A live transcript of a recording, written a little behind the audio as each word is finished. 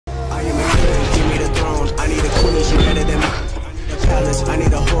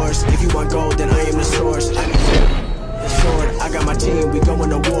source. If you want gold, then I am the source. I got the sword, I got my team, we going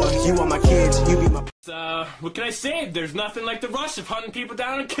to war. You are my kids, you be my... What can I say? There's nothing like the rush of hunting people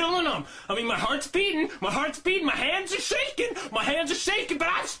down and killing them. I mean, my heart's beating, my hands are shaking, but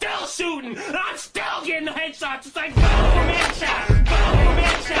I'm still shooting, and I'm still getting the headshots. It's like, boom, headshot, boom,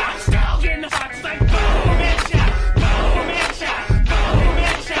 headshot. I'm still getting the shots. It's like, boom, headshot, boom, headshot, boom,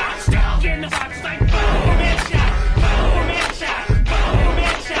 headshot. I'm still getting the shots. It's like, boom, headshot, boom, headshot, boom,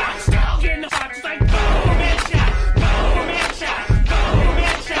 headshot. I'm still getting the shots. It's like, boom, headshot, boom, headshot, boom,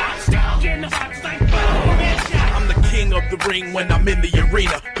 headshot. I'm still getting the shots. It's like, I'm the king of the ring when I'm in the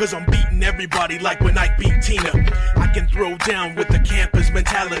arena, cause I'm beating everybody like when I beat Tina. I can throw down with the campus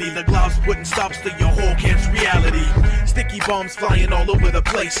mentality. The gloves wouldn't stop, still your whole camp's reality. Sticky bombs flying all over the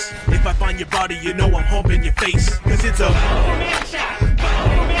place. If I find your body, you know I'm humping your face, cause it's a